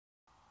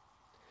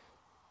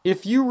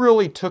If you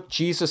really took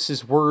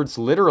Jesus' words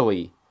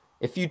literally,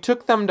 if you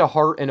took them to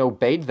heart and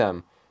obeyed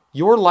them,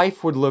 your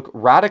life would look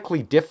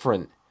radically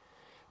different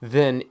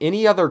than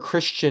any other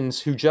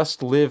Christians who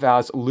just live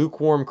as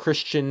lukewarm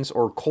Christians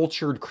or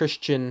cultured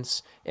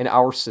Christians in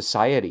our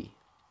society.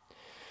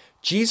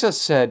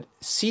 Jesus said,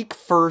 "Seek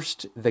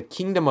first the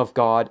kingdom of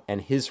God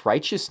and his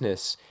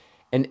righteousness,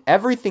 and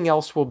everything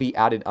else will be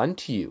added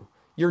unto you.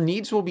 Your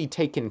needs will be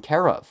taken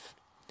care of."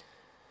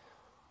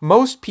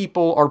 Most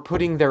people are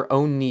putting their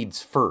own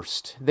needs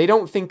first. They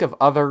don't think of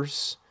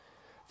others.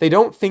 They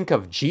don't think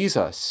of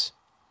Jesus.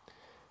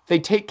 They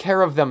take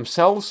care of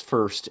themselves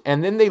first,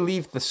 and then they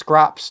leave the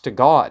scraps to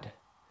God.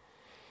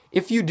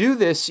 If you do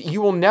this,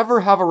 you will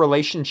never have a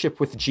relationship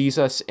with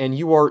Jesus, and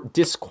you are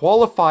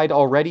disqualified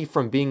already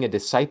from being a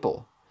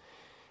disciple.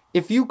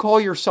 If you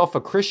call yourself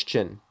a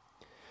Christian,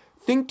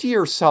 think to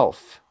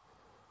yourself,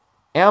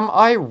 am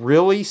I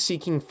really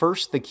seeking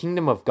first the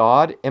kingdom of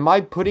God? Am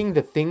I putting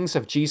the things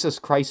of Jesus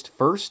Christ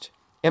first?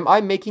 Am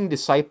I making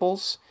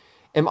disciples?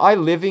 Am I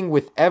living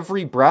with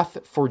every breath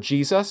for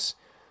Jesus?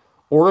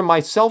 Or am I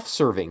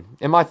self-serving?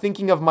 Am I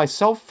thinking of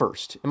myself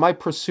first? Am I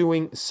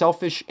pursuing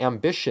selfish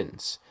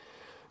ambitions?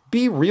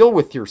 Be real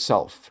with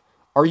yourself.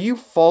 Are you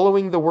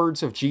following the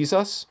words of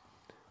Jesus,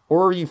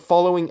 or are you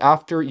following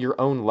after your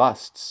own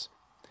lusts?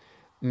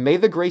 May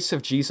the grace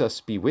of Jesus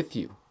be with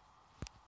you.